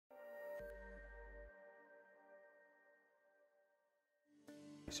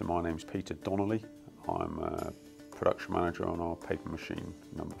So my name's Peter Donnelly. I'm a production manager on our paper machine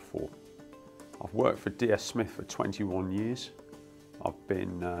number 4. I've worked for DS Smith for 21 years. I've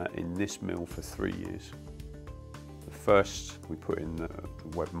been in this mill for 3 years. First, we put in the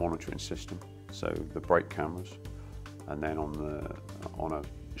web monitoring system, so the brake cameras, and then on a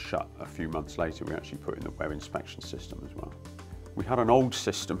shut a few months later, we actually put in the web inspection system as well. We had an old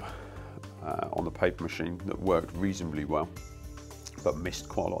system on the paper machine that worked reasonably well, but missed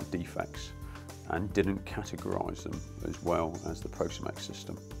quite a lot of defects and didn't categorise them as well as the Procemex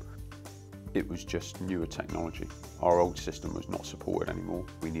system. It was just newer technology. Our old system was not supported anymore.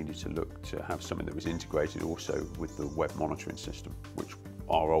 We needed to look to have something that was integrated also with the web monitoring system, which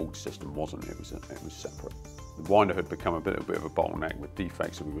our old system wasn't. It was separate. The winder had become a bit of a bottleneck with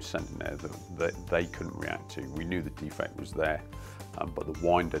defects that we were sending there that they couldn't react to. We knew the defect was there, but the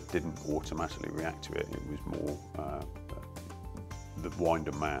winder didn't automatically react to it. It was more the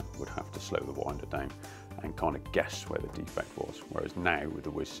winder man would have to slow the winder down and kind of guess where the defect was. Whereas now with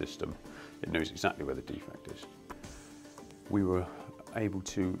the Whiz system, it knows exactly where the defect is. We were able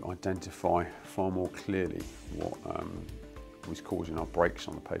to identify far more clearly what was causing our breaks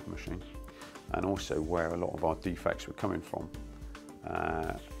on the paper machine, and also where a lot of our defects were coming from,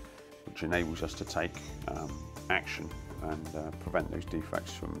 which enables us to take action and prevent those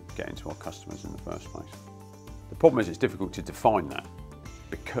defects from getting to our customers in the first place. The problem is it's difficult to define that,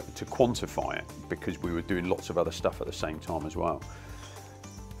 to quantify it, because we were doing lots of other stuff at the same time as well.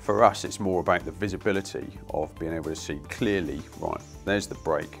 For us, it's more about the visibility of being able to see clearly, right, there's the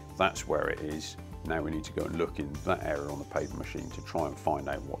break, that's where it is. Now we need to go and look in that area on the paper machine to try and find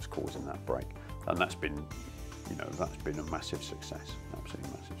out what's causing that break. And that's been, that's been a massive success,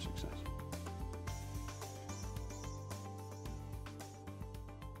 absolutely massive success.